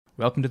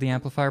Welcome to the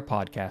Amplifier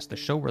Podcast, the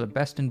show where the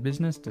best in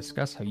business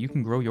discuss how you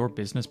can grow your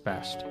business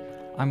best.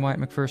 I'm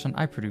Wyatt McPherson,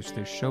 I produce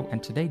this show,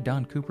 and today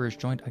Don Cooper is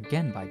joined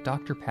again by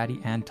Dr.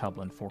 Patty Ann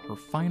Tublin for her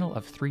final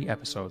of 3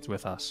 episodes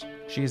with us.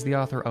 She is the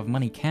author of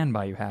Money Can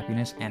Buy You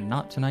Happiness and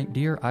Not Tonight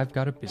Dear, I've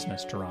Got a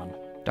Business to Run.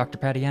 Dr.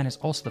 Patty Ann is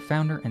also the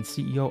founder and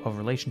CEO of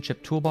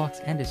Relationship Toolbox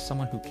and is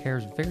someone who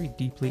cares very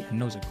deeply and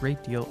knows a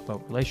great deal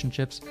about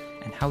relationships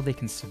and how they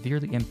can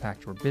severely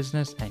impact your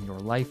business and your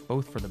life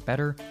both for the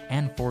better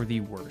and for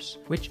the worse,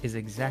 which is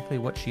exactly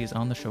what she is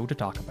on the show to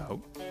talk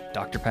about.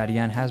 Dr. Patty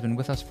Ann has been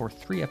with us for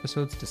 3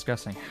 episodes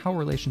discussing how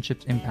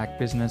relationships impact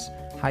business,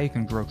 how you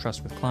can grow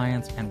trust with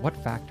clients, and what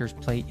factors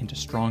play into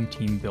strong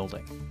team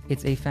building.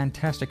 It's a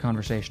fantastic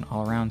conversation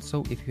all around,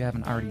 so if you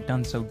haven't already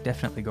done so,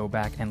 definitely go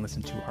back and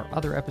listen to our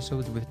other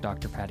episodes with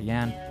Dr. Patty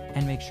Ann,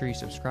 and make sure you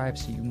subscribe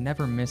so you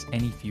never miss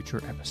any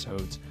future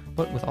episodes.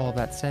 But with all of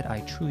that said,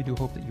 I truly do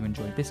hope that you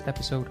enjoyed this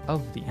episode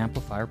of the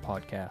Amplifier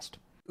Podcast.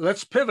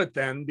 Let's pivot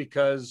then,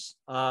 because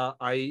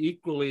I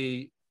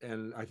equally,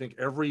 and I think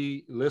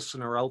every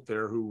listener out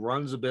there who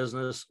runs a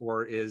business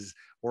or is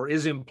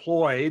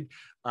employed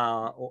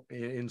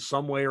in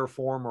some way or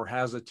form or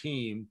has a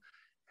team,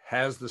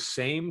 has the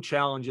same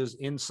challenges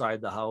inside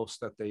the house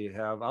that they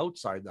have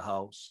outside the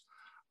house.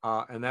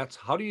 And that's,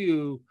 how do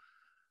you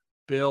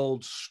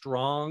build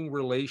strong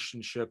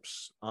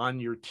relationships on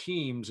your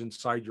teams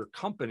inside your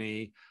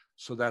company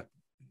so that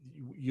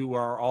you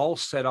are all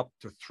set up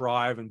to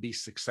thrive and be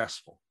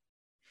successful?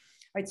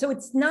 Right. So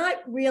it's not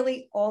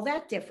really all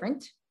that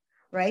different,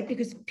 right?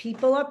 Because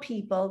people are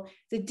people.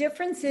 The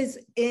difference is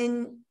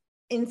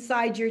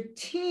inside your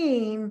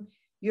team,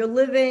 you're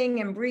living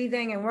and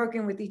breathing and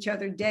working with each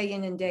other day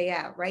in and day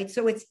out, right?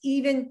 So it's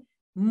even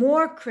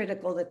more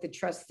critical that the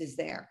trust is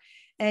there.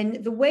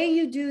 And the way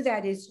you do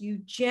that is you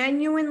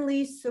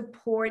genuinely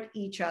support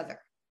each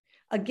other.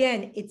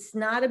 Again, it's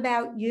not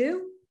about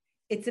you,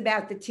 it's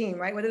about the team,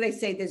 right? What do they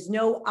say? There's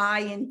no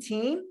I in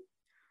team,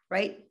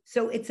 right?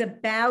 So it's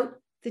about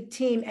the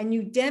team, and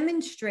you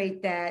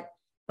demonstrate that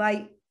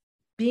by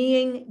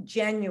being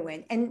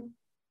genuine and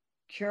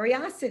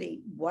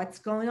curiosity. What's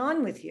going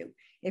on with you?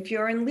 If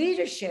you're in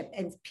leadership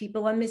and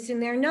people are missing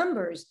their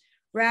numbers,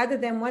 rather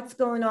than what's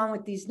going on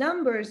with these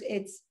numbers,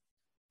 it's,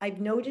 I've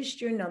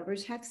noticed your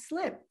numbers have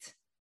slipped.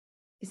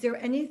 Is there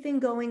anything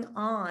going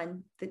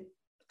on that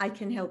I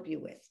can help you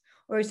with?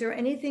 Or is there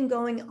anything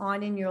going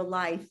on in your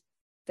life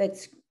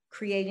that's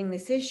creating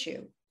this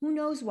issue? Who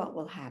knows what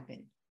will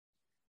happen?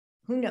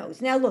 Who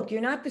knows? Now, look,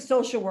 you're not the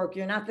social worker,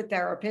 you're not the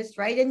therapist,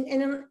 right? And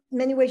in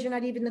many ways, you're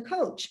not even the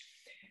coach.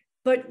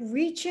 But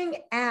reaching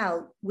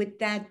out with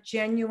that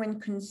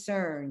genuine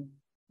concern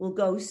will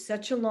go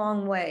such a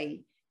long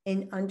way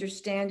in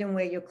understanding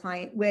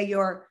where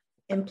your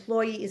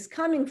employee is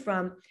coming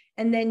from.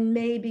 And then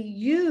maybe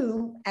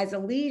you as a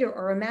leader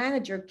or a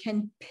manager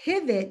can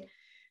pivot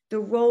the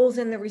roles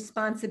and the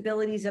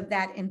responsibilities of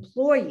that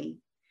employee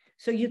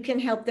so you can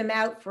help them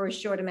out for a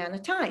short amount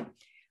of time.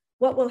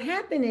 What will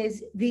happen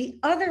is the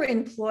other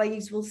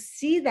employees will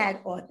see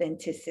that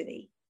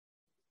authenticity.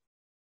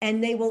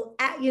 And they will,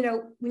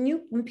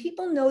 when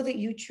people know that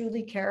you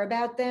truly care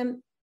about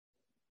them,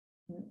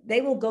 they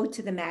will go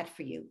to the mat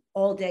for you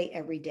all day,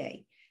 every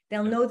day.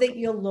 They'll know that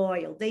you're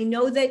loyal. They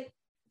know that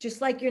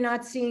just like you're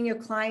not seeing your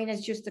client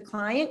as just a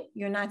client,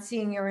 you're not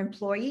seeing your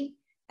employee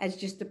as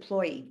just an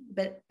employee,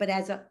 but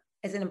as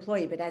an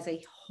employee, but as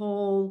a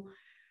whole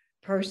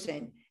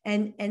person.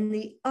 And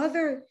the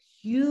other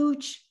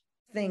huge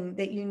thing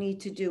that you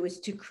need to do is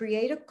to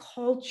create a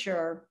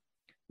culture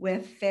where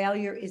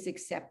failure is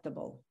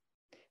acceptable.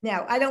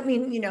 Now, I don't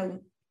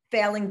mean,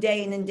 failing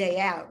day in and day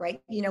out,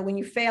 right? When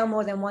you fail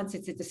more than once,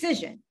 it's a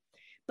decision.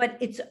 But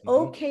it's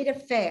okay to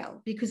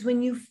fail, because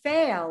when you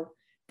fail,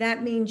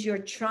 that means you're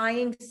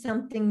trying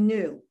something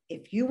new.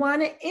 If you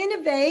want to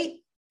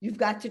innovate, you've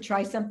got to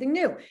try something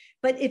new.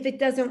 But if it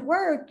doesn't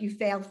work, you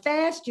fail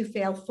fast, you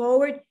fail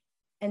forward,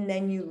 and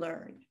then you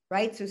learn,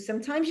 right? So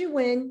sometimes you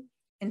win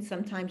and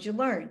sometimes you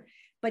learn.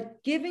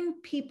 But giving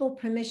people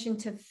permission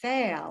to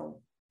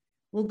fail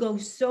will go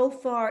so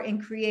far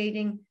in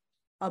creating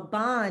a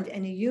bond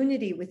and a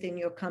unity within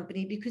your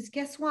company, because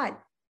guess what?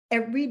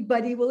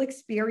 Everybody will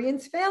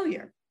experience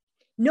failure.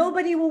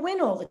 Nobody will win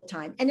all the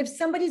time. And if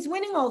somebody's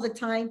winning all the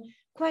time,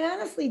 quite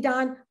honestly,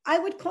 Don, I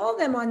would call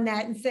them on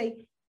that and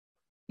say,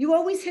 you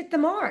always hit the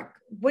mark.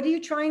 What are you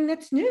trying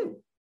that's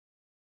new?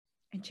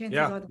 And chances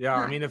are yeah.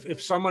 I mean,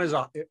 if someone's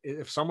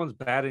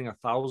batting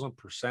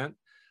 1,000%,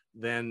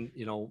 then,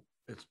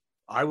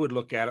 I would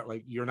look at it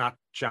like you're not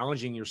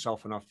challenging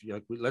yourself enough.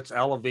 Let's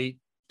elevate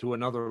to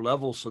another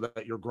level so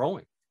that you're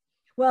growing.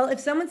 Well, if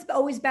someone's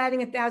always batting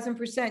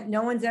 1,000%,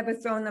 no one's ever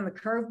thrown them a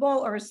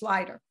curveball or a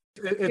slider.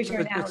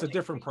 It's a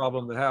different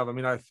problem to have. I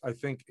mean, I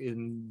think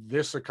in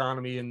this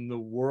economy, in the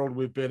world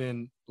we've been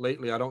in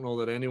lately, I don't know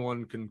that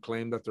anyone can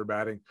claim that they're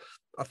batting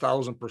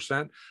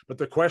 1,000%. But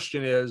the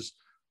question is,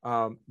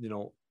 are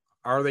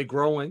they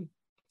growing?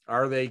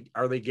 Are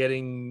they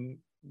getting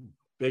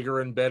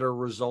bigger and better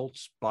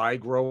results by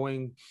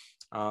growing?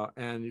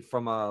 And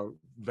from a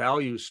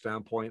value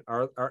standpoint,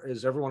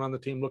 is everyone on the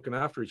team looking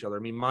after each other? I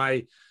mean,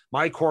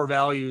 my core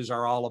values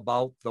are all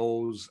about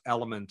those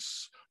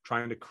elements,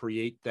 trying to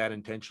create that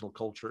intentional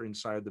culture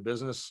inside the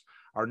business.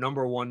 Our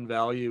number one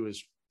value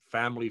is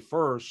family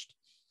first,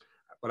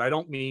 but I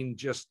don't mean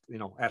just,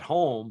 at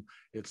home.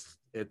 It's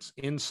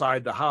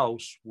inside the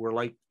house. We're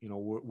like,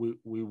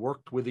 we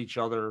worked with each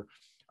other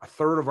a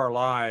third of our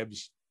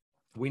lives.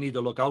 We need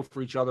to look out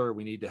for each other.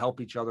 We need to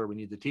help each other. We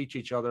need to teach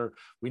each other.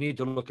 We need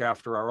to look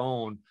after our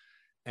own.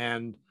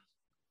 And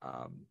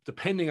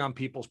depending on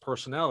people's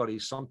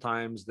personalities,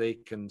 sometimes they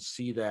can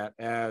see that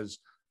as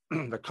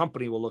the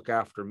company will look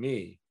after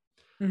me.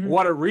 Mm-hmm.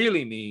 What it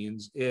really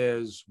means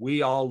is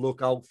we all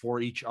look out for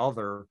each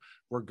other,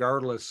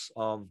 regardless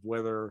of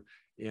whether,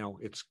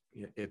 it's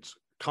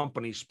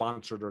company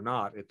sponsored or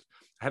not. I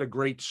had a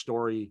great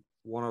story.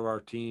 One of our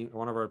team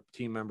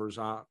members,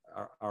 our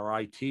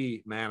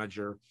IT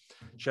manager,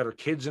 she had her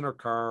kids in her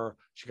car.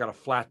 She got a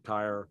flat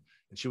tire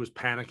and she was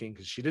panicking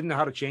because she didn't know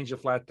how to change a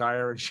flat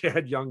tire, and she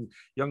had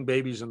young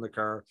babies in the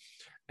car.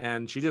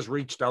 And she just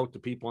reached out to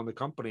people in the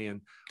company,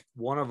 and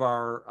one of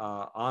our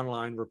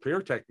online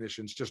repair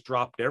technicians just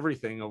dropped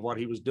everything of what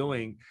he was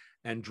doing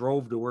and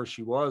drove to where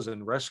she was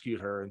and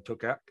rescued her and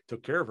took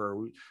care of her.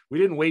 We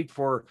didn't wait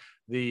for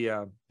the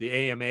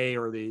AMA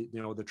or the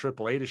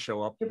AAA to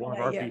show up. One of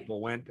our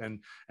people went, and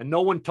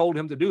no one told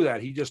him to do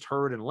that. He just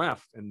heard and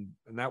left. And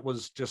that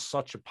was just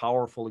such a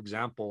powerful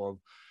example of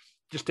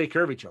just take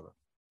care of each other.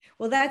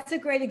 Well, that's a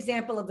great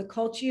example of the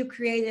culture you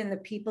create and the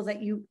people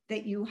that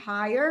you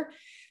hire,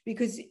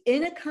 because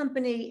in a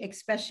company,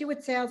 especially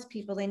with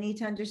salespeople, they need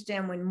to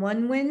understand when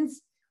one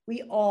wins,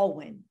 we all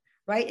win.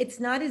 Right? It's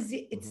not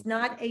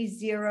a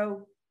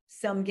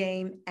zero-sum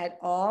game at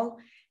all.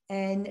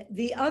 And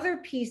the other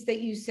piece that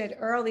you said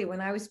earlier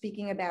when I was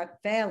speaking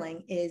about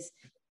failing is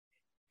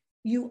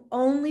you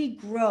only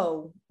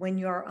grow when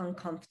you're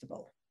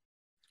uncomfortable.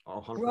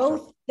 100%.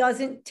 Growth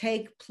doesn't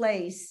take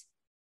place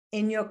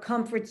in your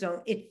comfort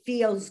zone. It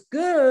feels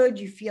good.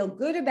 You feel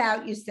good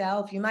about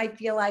yourself. You might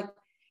feel like,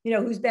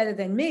 who's better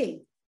than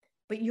me?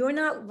 But you're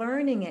not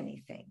learning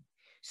anything.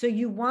 So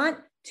you want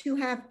to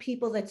have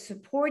people that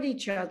support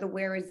each other,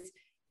 whereas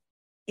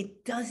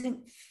it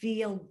doesn't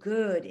feel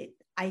good.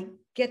 I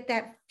get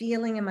that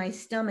feeling in my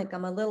stomach.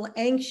 I'm a little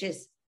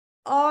anxious.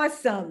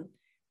 Awesome.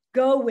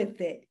 Go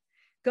with it.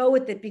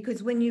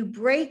 Because when you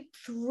break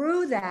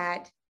through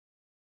that,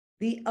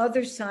 the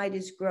other side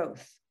is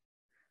growth,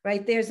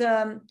 right? There's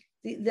the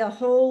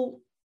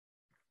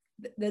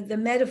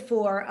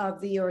metaphor of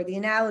the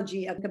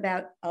analogy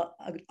about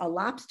a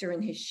lobster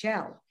in his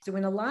shell. So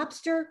when a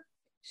lobster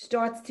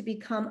starts to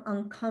become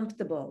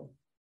uncomfortable,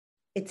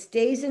 it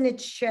stays in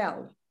its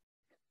shell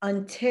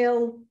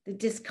until the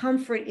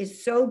discomfort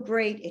is so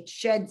great it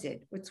sheds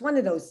it. It's one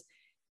of those.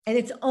 And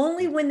it's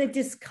only when the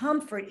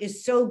discomfort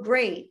is so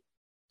great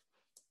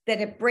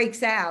that it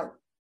breaks out,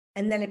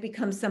 and then it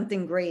becomes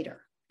something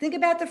greater. Think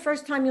about the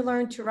first time you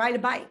learned to ride a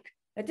bike.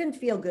 That didn't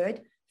feel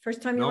good.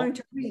 First time you learned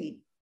to read.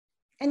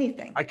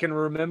 Anything. I can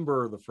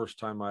remember the first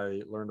time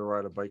I learned to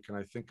ride a bike, and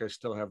I think I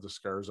still have the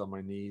scars on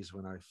my knees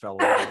when I fell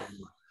over.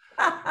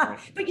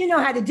 But you know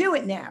how to do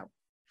it now.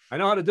 I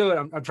know how to do it.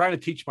 I'm trying to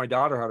teach my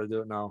daughter how to do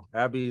it now.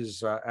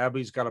 Abby's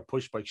got a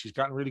push bike. She's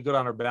gotten really good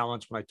on her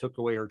balance when I took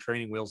away her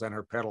training wheels and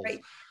her pedals.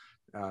 Right.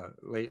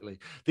 Lately.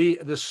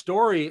 The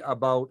story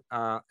about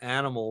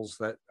animals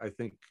that I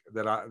think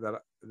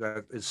that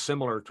is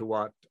similar to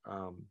what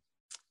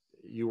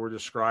you were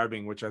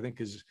describing, which I think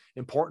is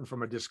important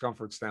from a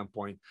discomfort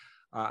standpoint.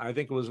 I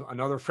think it was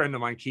another friend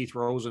of mine, Keith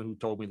Rosen, who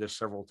told me this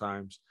several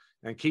times.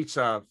 And Keith's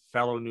a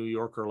fellow New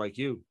Yorker like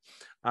you.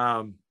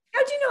 How'd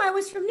you know I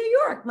was from New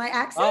York? My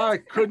accent? I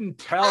couldn't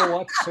tell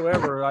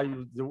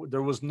whatsoever.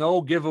 There was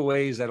no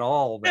giveaways at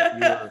all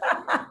that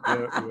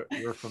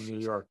you're from New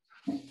York.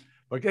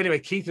 But anyway,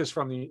 Keith is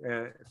from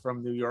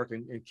New York,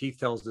 and Keith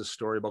tells this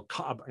story about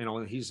Cobb.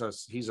 He's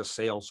a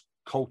sales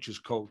coach's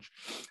coach,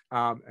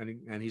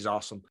 and he's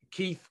awesome.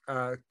 Keith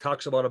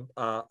talks about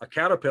a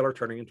caterpillar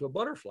turning into a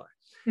butterfly,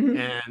 mm-hmm.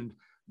 And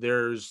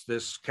there's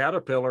this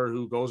caterpillar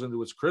who goes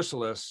into its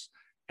chrysalis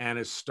and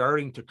is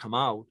starting to come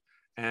out,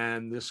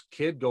 and this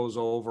kid goes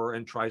over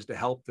and tries to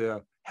help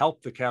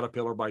the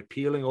caterpillar by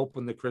peeling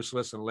open the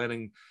chrysalis and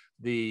letting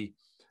the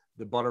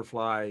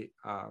butterfly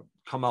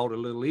come out a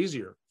little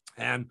easier.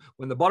 And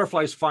when the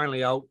butterfly's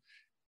finally out,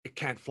 it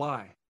can't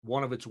fly.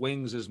 One of its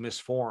wings is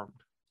misformed.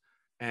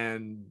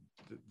 And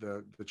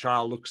the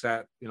child looks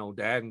at,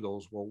 dad and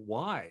goes, well,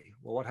 why?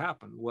 Well, what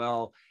happened?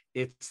 Well,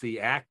 it's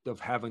the act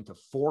of having to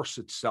force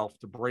itself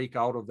to break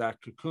out of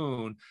that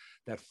cocoon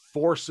that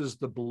forces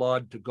the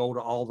blood to go to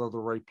all of the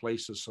right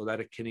places so that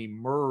it can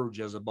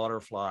emerge as a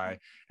butterfly.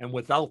 And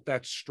without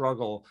that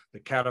struggle, the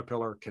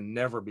caterpillar can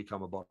never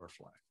become a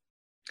butterfly.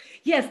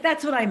 Yes,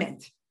 that's what I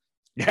meant.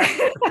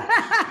 Yeah.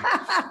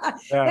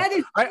 That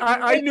is.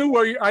 I knew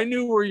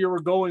where you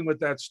were going with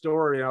that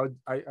story.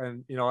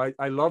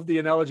 I love the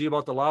analogy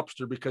about the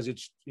lobster because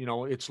it's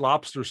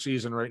lobster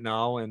season right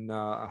now, and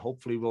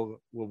hopefully we'll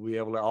be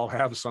able to all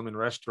have some in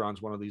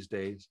restaurants one of these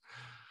days.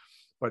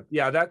 but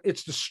yeah, that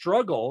it's the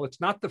struggle. It's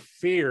not the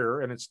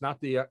fear, and it's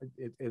not the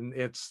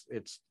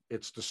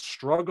it's the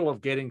struggle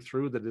of getting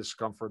through the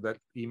discomfort that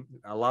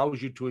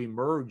allows you to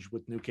emerge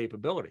with new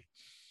capability.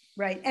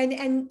 Right. And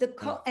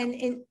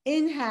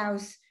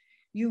in-house,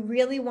 you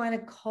really want to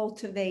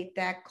cultivate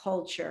that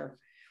culture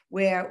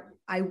where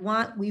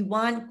we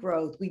want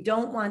growth. We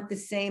don't want the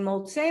same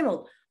old, same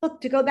old.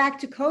 Look, to go back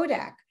to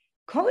Kodak.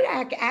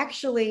 Kodak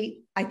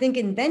actually, I think,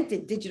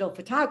 invented digital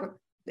photography,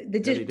 the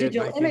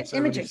digital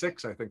imaging.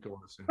 I think it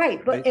was.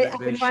 Right, but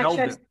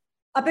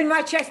up in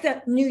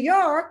Rochester, New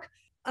York,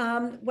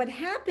 what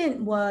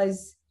happened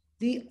was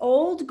the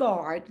old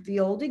guard, the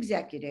old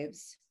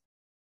executives,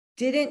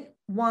 didn't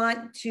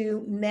want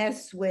to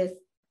mess with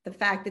the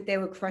fact that they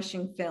were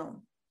crushing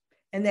film,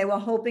 and they were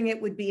hoping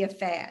it would be a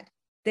fad.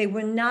 They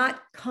were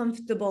not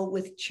comfortable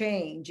with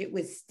change. It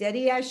was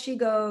steady as she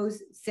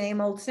goes,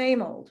 same old,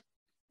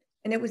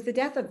 and it was the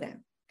death of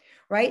them,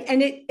 right?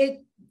 And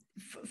it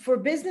for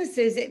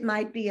businesses, it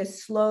might be a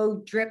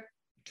slow drip,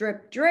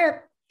 drip,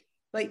 drip,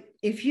 but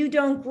if you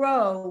don't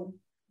grow,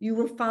 you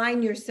will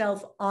find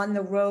yourself on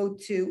the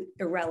road to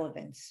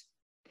irrelevance.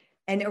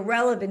 And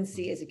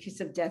irrelevancy is a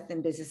kiss of death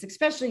in business,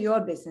 especially your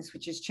business,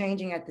 which is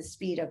changing at the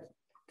speed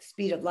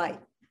of light.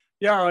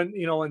 Yeah, and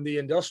in the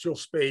industrial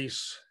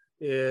space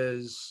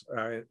is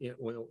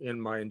in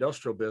my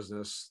industrial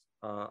business,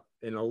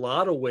 in a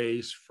lot of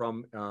ways,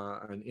 from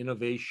an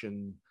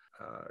innovation,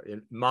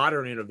 in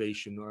modern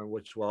innovation,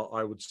 which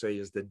I would say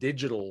is the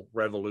digital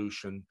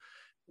revolution.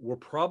 We're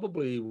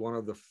probably one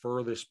of the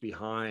furthest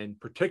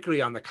behind,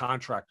 particularly on the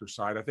contractor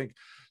side. I think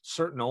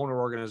certain owner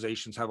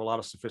organizations have a lot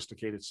of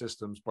sophisticated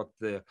systems, but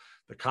the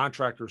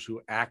contractors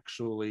who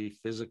actually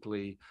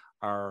physically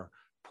are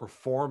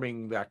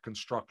performing that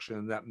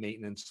construction, that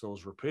maintenance,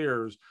 those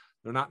repairs,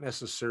 they're not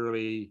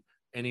necessarily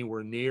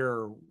anywhere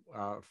near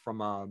from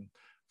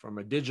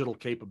a digital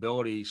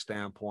capability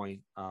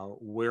standpoint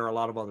where a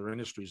lot of other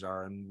industries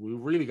are, and we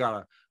really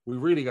gotta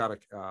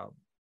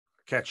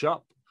catch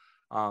up.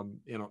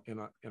 In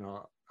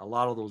a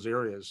lot of those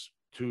areas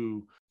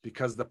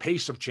because the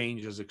pace of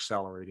change is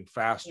accelerating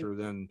faster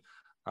than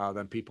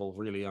people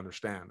really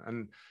understand.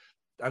 And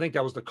I think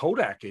that was the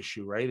Kodak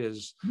issue, right?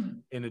 Is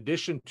in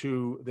addition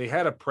to, they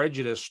had a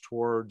prejudice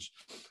towards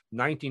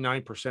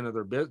 99% of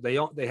their business.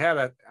 They had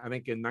I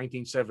think in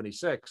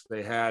 1976,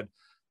 they had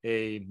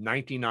a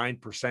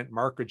 99%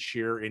 market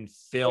share in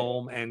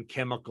film and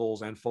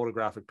chemicals and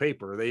photographic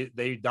paper.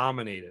 They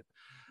dominated.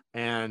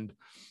 And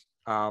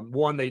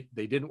one, they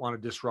didn't want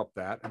to disrupt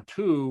that. And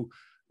two,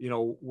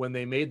 when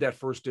they made that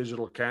first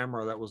digital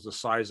camera that was the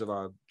size of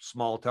a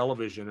small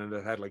television and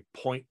it had like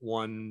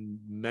 0.1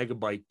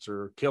 megabytes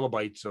or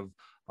kilobytes of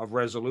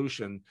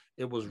resolution,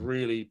 it was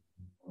really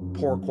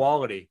poor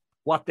quality.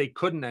 What they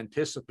didn't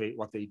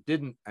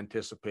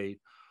anticipate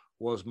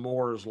was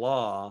Moore's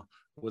law,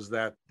 was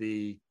that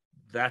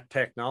that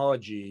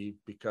technology,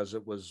 because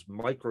it was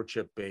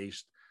microchip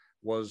based,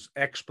 was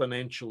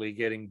exponentially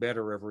getting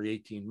better every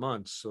 18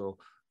 months. So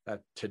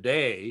that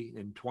today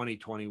in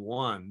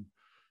 2021,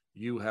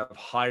 you have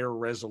higher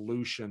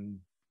resolution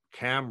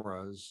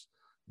cameras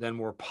than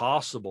were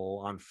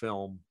possible on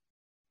film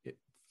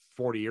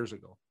 40 years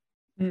ago.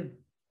 And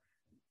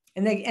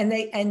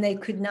they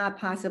could not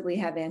possibly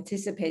have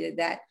anticipated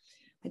that.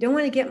 I don't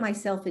want to get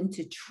myself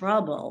into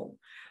trouble,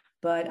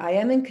 but I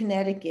am in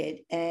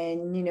Connecticut,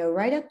 and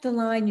right up the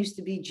line used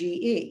to be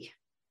GE.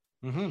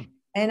 Mm-hmm.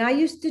 And I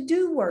used to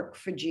do work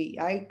for GE.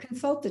 I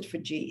consulted for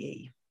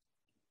GE.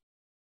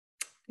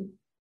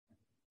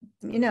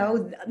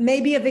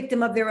 Maybe a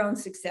victim of their own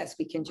success,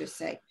 we can just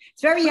say.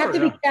 It's very, you have to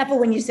be careful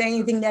when you say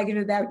anything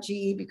negative about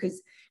GE,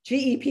 because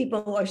GE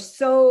people are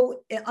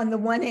so, on the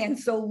one hand,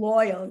 so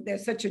loyal. They're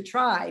such a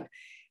tribe,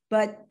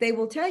 but they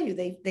will tell you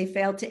they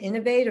failed to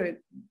innovate,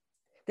 or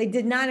they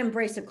did not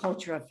embrace a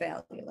culture of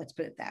failure. Let's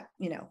put it that,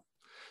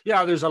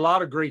 Yeah, there's a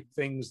lot of great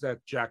things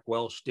that Jack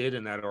Welch did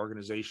in that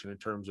organization in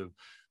terms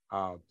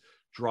of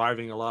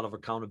driving a lot of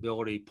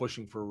accountability,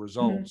 pushing for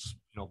results,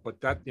 but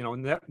that,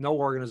 no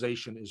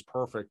organization is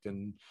perfect.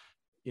 And,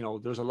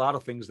 there's a lot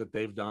of things that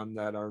they've done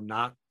that are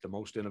not the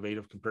most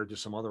innovative compared to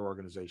some other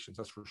organizations.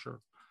 That's for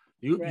sure.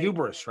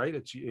 Hubris, right?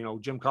 It's,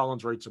 Jim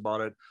Collins writes about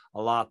it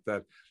a lot,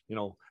 that,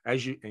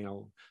 as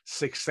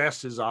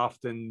success is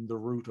often the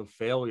root of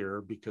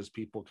failure, because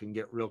people can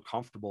get real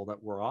comfortable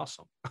that we're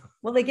awesome.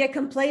 Well, they get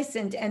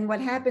complacent. And what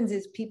happens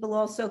is people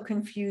also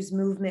confuse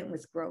movement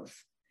with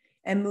growth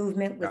and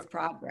movement with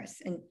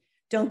progress, and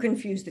don't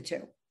confuse the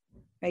two,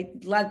 right?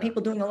 A lot of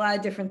people doing a lot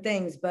of different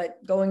things,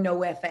 but going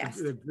nowhere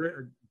fast. A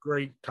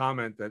great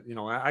comment that,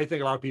 I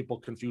think a lot of people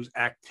confuse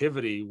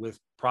activity with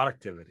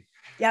productivity.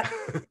 Yeah.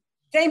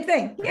 Same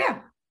thing. Yeah.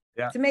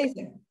 It's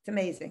amazing. It's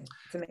amazing.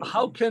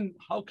 How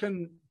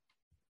can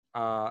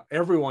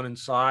everyone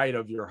inside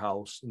of your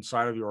house,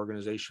 inside of your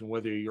organization,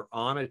 whether you're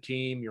on a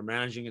team, you're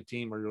managing a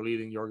team, or you're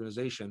leading the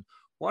organization,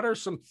 what are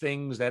some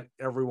things that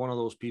every one of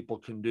those people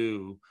can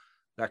do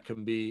that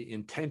can be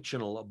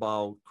intentional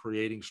about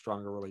creating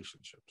stronger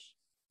relationships?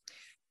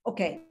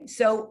 Okay.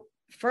 So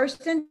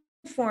first and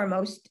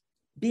foremost,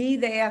 Be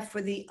there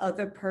for the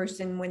other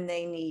person when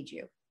they need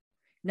you,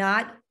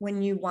 not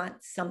when you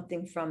want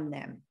something from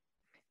them.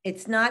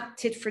 It's not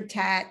tit for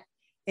tat.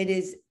 It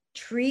is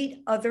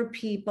treat other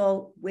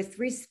people with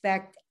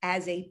respect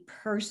as a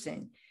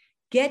person.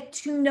 Get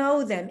to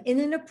know them in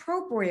an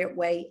appropriate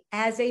way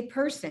as a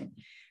person.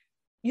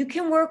 You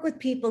can work with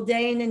people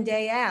day in and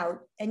day out,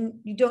 and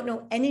you don't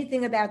know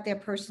anything about their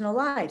personal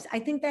lives. I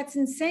think that's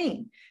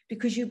insane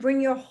because you bring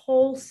your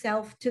whole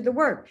self to the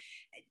work.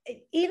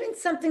 Even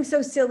something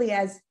so silly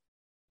as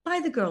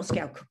buy the Girl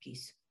Scout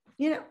cookies,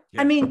 you know,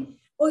 yeah. I mean,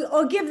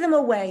 or give them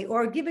away,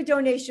 or give a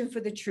donation for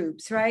the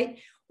troops, right?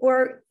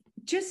 Or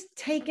just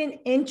take an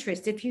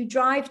interest. If you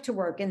drive to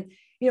work and,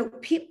 you know,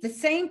 the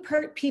same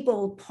people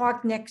will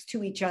park next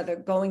to each other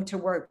going to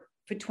work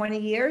for 20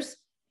 years.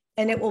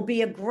 And it will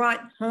be a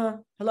grunt, huh?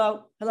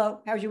 Hello,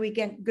 how's your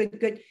weekend? Good,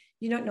 good.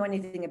 You don't know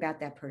anything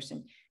about that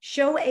person.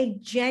 Show a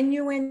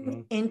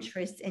genuine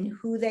interest in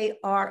who they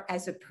are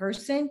as a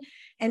person.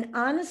 And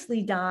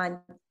honestly, Don,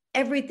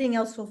 everything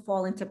else will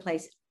fall into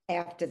place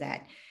after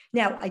that.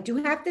 Now, I do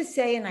have to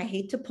say, and I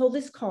hate to pull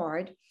this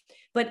card,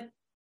 but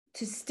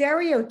to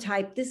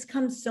stereotype, this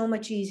comes so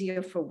much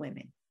easier for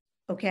women,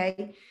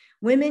 okay?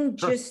 Women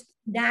just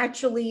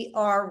naturally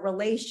are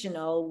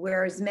relational,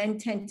 whereas men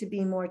tend to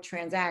be more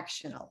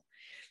transactional.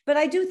 But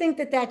I do think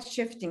that that's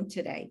shifting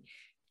today.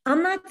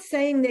 I'm not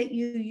saying that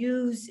you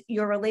use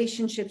your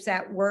relationships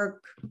at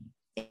work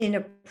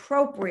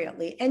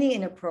inappropriately, any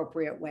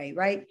inappropriate way,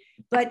 right?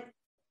 But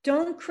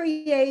don't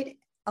create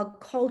a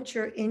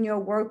culture in your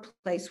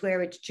workplace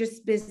where it's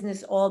just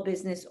business all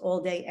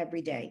day,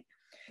 every day.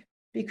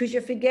 Because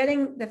you're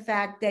forgetting the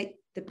fact that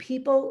the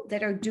people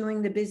that are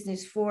doing the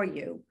business for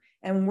you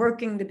and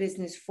working the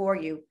business for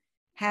you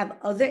have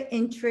other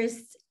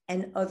interests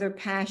and other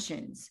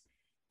passions,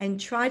 and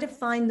try to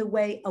find a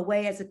way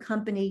as a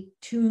company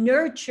to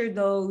nurture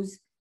those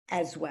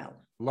as well.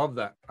 Love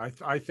that.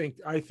 I think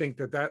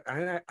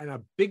that and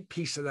a big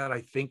piece of that,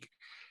 I think,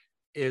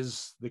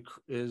 is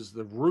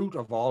the root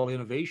of all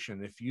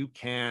innovation. If you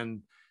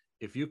can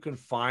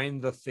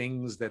find the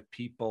things that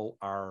people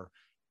are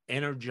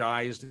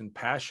energized and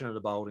passionate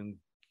about and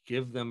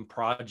give them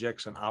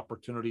projects and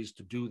opportunities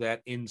to do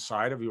that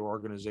inside of your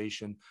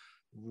organization,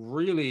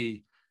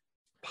 really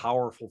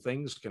powerful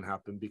things can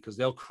happen, because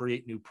they'll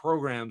create new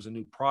programs and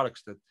new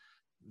products that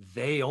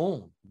they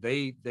own.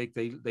 They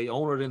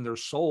own it in their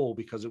soul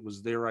because it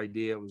was their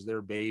idea, it was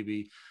their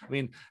baby. I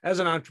mean, as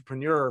an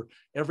entrepreneur,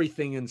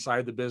 everything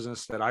inside the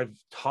business that I've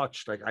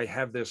touched, like, I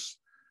have this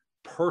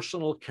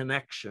personal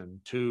connection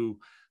to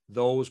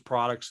those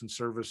products and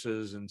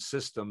services and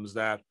systems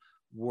that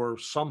were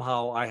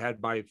somehow I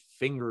had my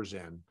fingers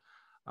in.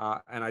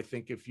 And I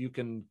think if you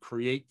can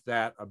create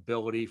that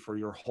ability for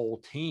your whole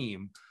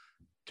team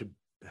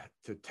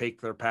to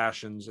take their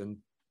passions and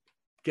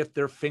get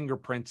their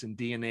fingerprints and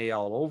DNA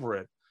all over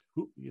it,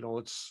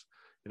 it's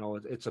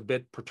a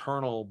bit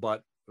paternal,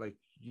 but like,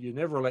 you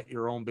never let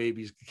your own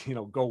babies,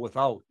 go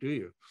without, do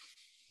you?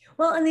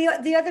 Well, and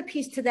the other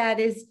piece to that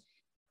is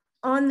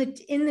in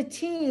the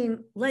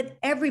team, let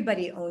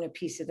everybody own a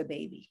piece of the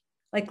baby.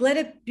 Like, let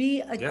it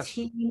be a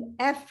team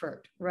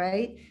effort,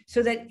 right?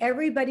 So that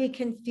everybody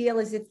can feel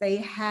as if they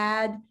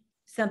had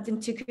something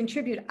to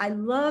contribute. I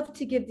love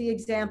to give the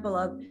example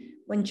of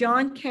when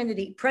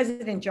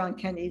President John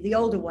Kennedy, the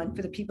older one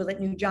for the people that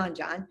knew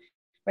John,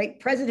 right?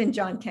 President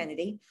John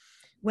Kennedy,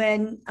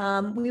 when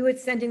we were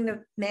sending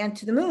the man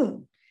to the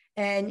moon,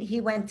 and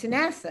he went to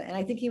NASA, and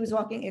I think he was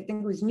walking, I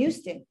think it was in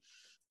Houston,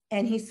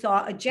 and he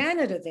saw a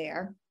janitor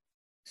there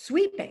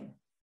sweeping.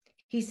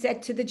 He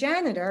said to the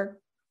janitor,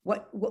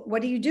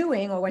 what are you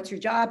doing, or what's your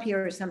job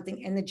here, or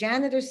something? And the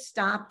janitor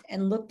stopped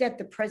and looked at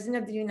the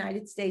President of the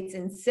United States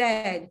and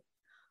said,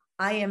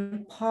 I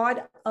am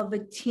part of a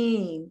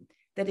team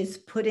that is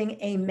putting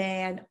a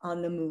man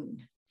on the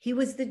moon. He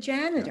was the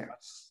janitor.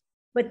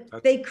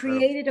 But they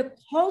created a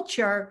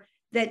culture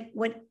that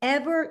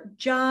whatever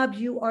job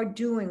you are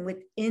doing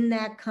within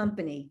that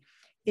company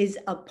is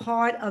a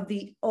part of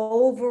the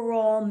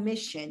overall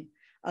mission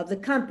of the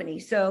company.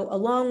 So a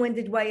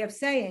long-winded way of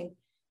saying,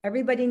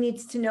 everybody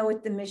needs to know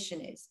what the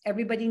mission is.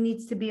 Everybody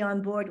needs to be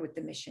on board with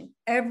the mission.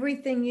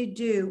 Everything you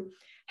do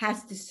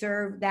has to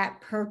serve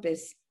that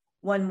purpose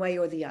one way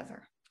or the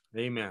other.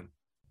 Amen.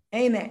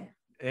 Amen.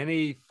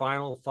 Any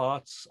final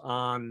thoughts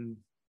on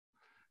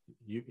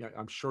you?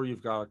 I'm sure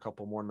you've got a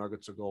couple more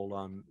nuggets of gold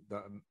on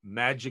the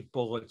magic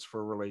bullets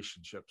for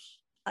relationships.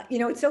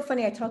 It's so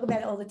funny. I talk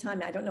about it all the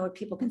time. I don't know what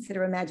people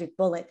consider a magic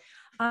bullet.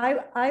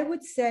 I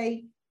would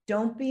say,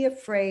 don't be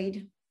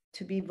afraid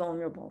to be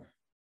vulnerable.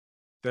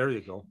 There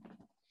you go.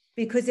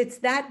 Because it's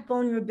that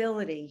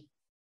vulnerability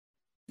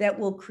that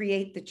will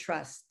create the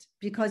trust.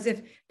 Because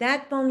if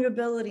that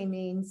vulnerability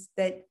means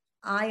that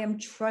I am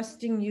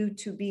trusting you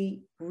to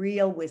be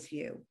real with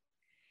you,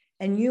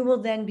 and you will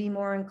then be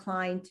more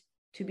inclined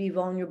to be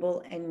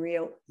vulnerable and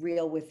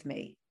real with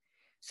me.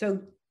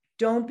 So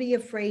don't be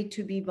afraid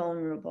to be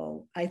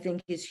vulnerable, I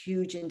think is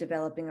huge in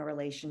developing a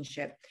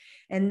relationship.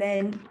 And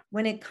then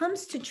when it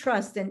comes to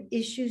trust and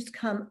issues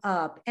come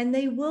up, and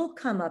they will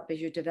come up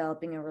as you're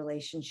developing a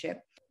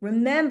relationship,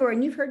 remember,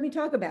 and you've heard me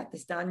talk about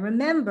this, Don,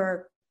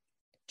 remember,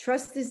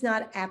 trust is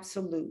not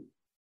absolute,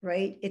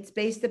 right? It's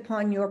based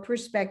upon your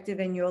perspective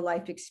and your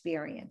life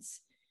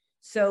experience.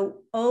 So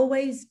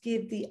always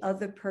give the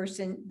other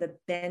person the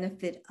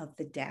benefit of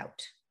the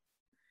doubt.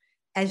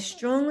 As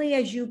strongly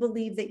as you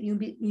believe that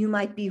you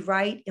might be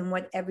right in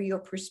whatever your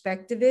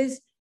perspective is,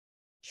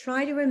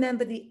 try to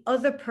remember the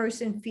other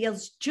person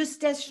feels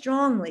just as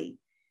strongly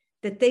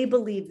that they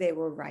believe they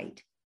were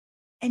right.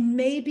 And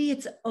maybe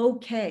it's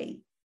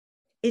okay.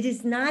 It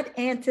is not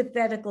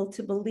antithetical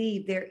to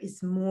believe there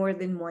is more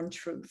than one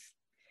truth.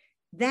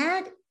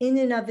 That in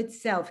and of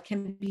itself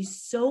can be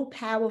so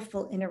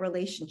powerful in a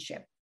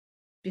relationship,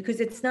 because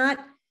it's not,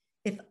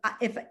 if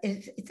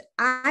it's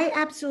I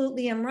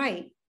absolutely am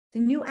right,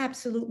 then you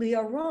absolutely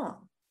are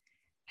wrong.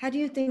 How do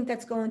you think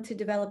that's going to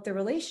develop the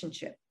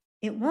relationship?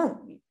 It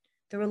won't.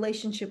 The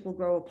relationship will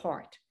grow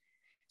apart.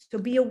 So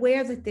be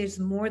aware that there's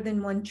more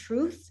than one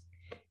truth,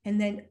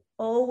 and then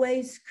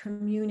always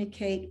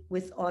communicate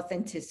with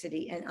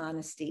authenticity and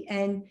honesty.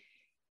 And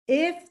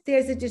if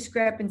there's a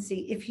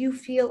discrepancy, if you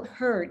feel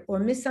hurt or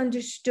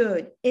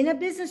misunderstood in a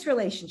business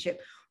relationship,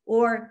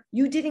 or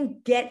you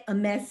didn't get a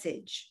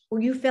message,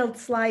 or you felt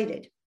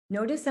slighted,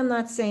 notice I'm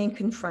not saying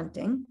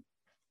confronting.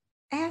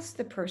 Ask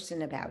the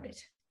person about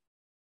it.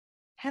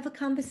 Have a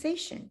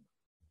conversation.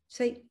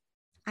 Say,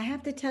 I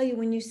have to tell you,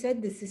 when you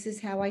said this, this is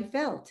how I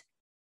felt.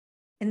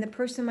 And the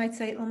person might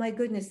say, oh my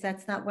goodness,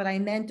 that's not what I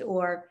meant,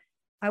 or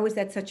I was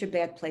at such a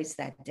bad place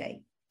that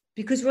day.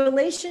 Because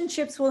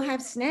relationships will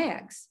have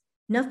snags.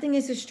 Nothing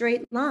is a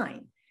straight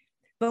line.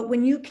 But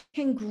when you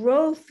can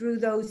grow through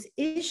those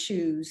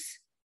issues,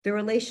 the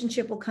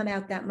relationship will come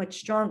out that much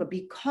stronger,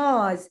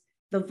 because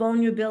the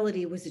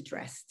vulnerability was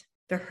addressed.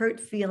 The hurt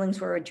feelings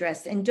were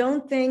addressed. And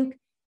don't think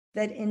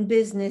that in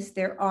business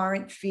there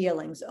aren't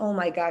feelings. Oh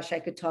my gosh, I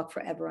could talk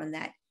forever on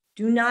that.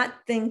 Do not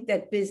think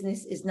that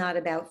business is not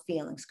about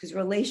feelings, because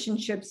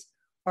relationships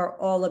are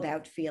all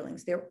about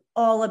feelings. They're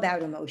all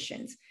about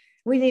emotions.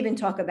 We didn't even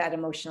talk about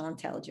emotional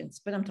intelligence,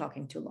 but I'm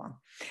talking too long.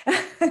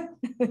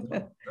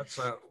 That's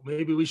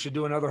maybe we should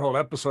do another whole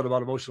episode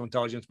about emotional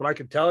intelligence. But I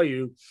can tell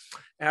you,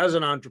 as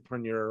an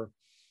entrepreneur,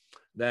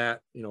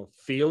 that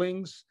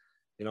feelings,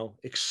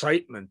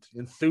 excitement,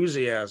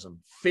 enthusiasm,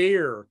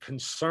 fear,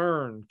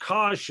 concern,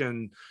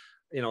 caution,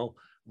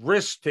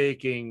 risk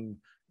taking,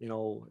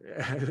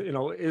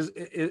 is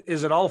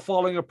it all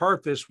falling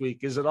apart this week?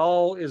 It's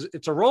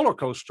a roller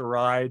coaster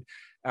ride.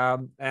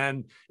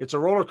 And it's a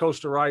roller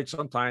coaster ride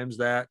sometimes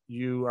that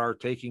you are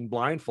taking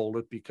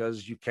blindfolded,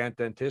 because you can't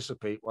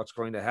anticipate what's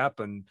going to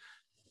happen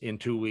in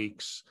 2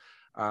 weeks.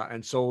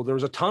 And so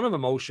there's a ton of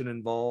emotion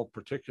involved,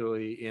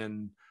 particularly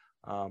in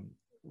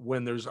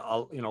when there's,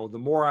 the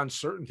more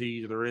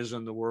uncertainty there is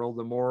in the world,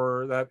 the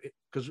more that,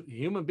 because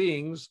human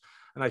beings,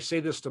 and I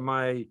say this to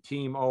my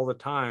team all the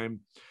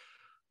time,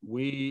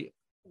 we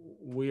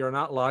are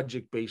not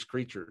logic-based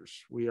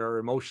creatures. We are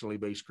emotionally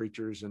based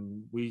creatures,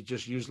 and we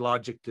just use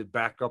logic to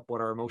back up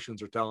what our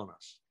emotions are telling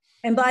us.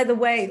 And by the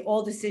way,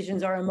 all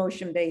decisions are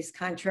emotion-based,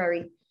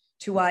 contrary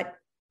to what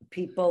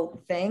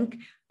people think.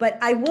 But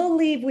I will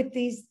leave with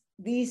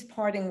these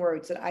parting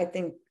words that I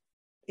think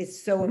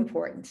is so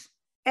important.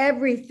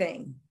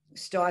 Everything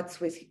starts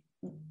with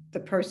the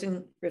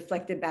person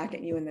reflected back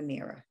at you in the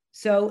mirror.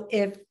 So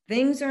if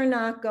things are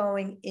not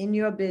going in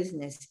your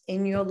business,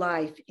 in your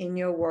life, in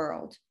your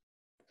world,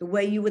 the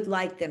way you would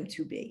like them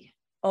to be,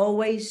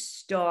 always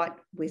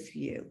start with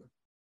you.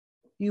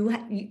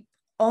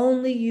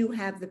 Only you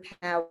have the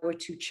power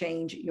to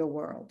change your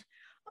world.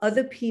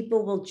 Other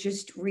people will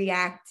just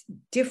react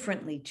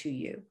differently to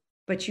you,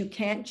 but you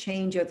can't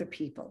change other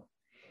people.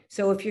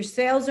 So if your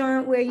sales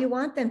aren't where you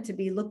want them to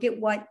be, look at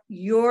what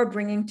you're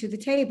bringing to the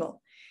table.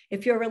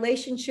 If your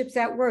relationships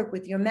at work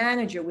with your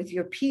manager, with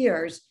your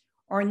peers,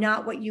 are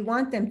not what you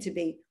want them to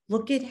be,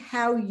 look at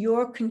how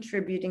you're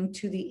contributing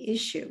to the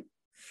issue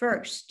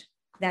first.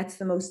 That's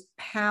the most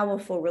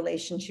powerful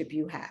relationship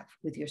you have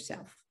with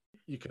yourself.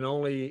 You can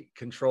only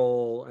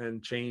control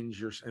and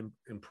change and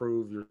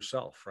improve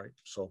yourself, right?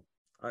 So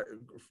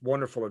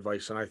wonderful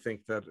advice. And I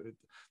think that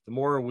the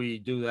more we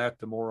do that,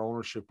 the more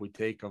ownership we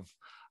take of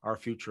our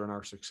future and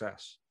our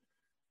success.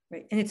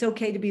 Right. And it's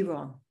okay to be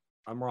wrong.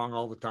 I'm wrong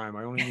all the time.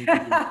 I only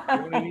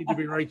need to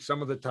be right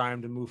some of the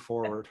time to move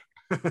forward.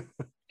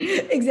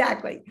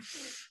 Exactly.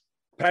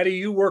 Patty,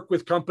 you work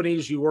with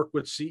companies, you work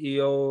with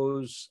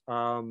CEOs.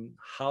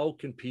 How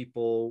can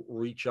people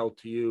reach out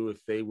to you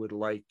if they would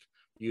like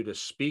you to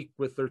speak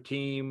with their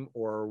team,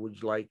 or would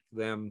you like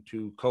them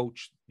to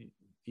coach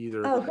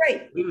either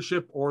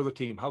leadership or the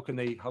team? How can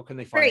they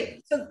find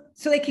it?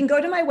 So they can go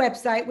to my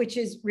website, which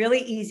is really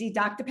easy,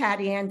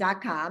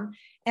 drpattyann.com.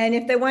 And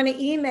if they want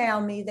to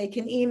email me, they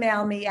can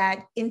email me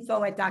at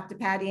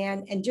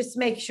info@drpattyann, and just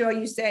make sure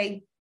you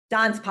say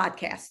Don's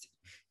podcast.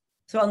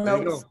 So I'll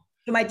know, so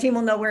my team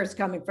will know where it's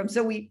coming from.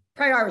 So we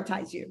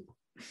prioritize you.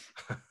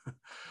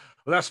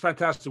 Well, that's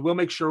fantastic. We'll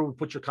make sure we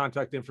put your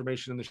contact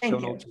information in the show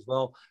notes as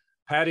well.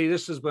 Patty,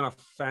 this has been a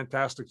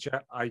fantastic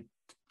chat. I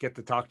get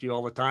to talk to you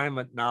all the time,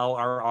 but now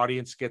our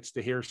audience gets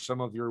to hear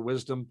some of your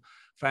wisdom.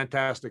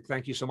 Fantastic.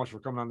 Thank you so much for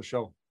coming on the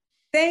show.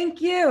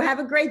 Thank you. Have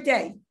a great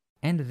day.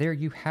 And there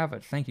you have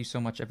it. Thank you so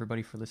much,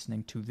 everybody, for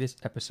listening to this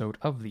episode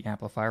of the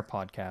Amplifier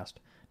Podcast.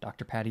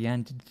 Dr. Patty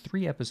Ann did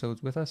 3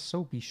 episodes with us,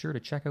 so be sure to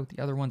check out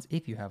the other ones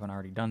if you haven't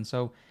already done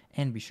so,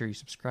 and be sure you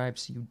subscribe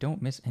so you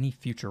don't miss any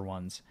future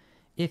ones.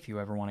 If you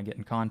ever want to get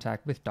in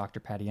contact with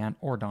Dr. Patty Ann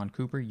or Don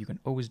Cooper, you can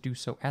always do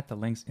so at the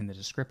links in the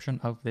description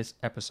of this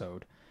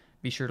episode.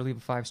 Be sure to leave a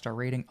 5-star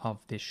rating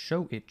of this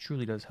show. It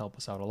truly does help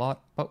us out a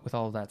lot. But with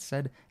all of that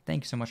said,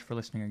 thank you so much for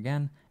listening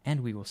again,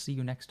 and we will see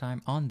you next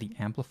time on the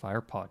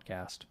Amplifier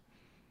Podcast.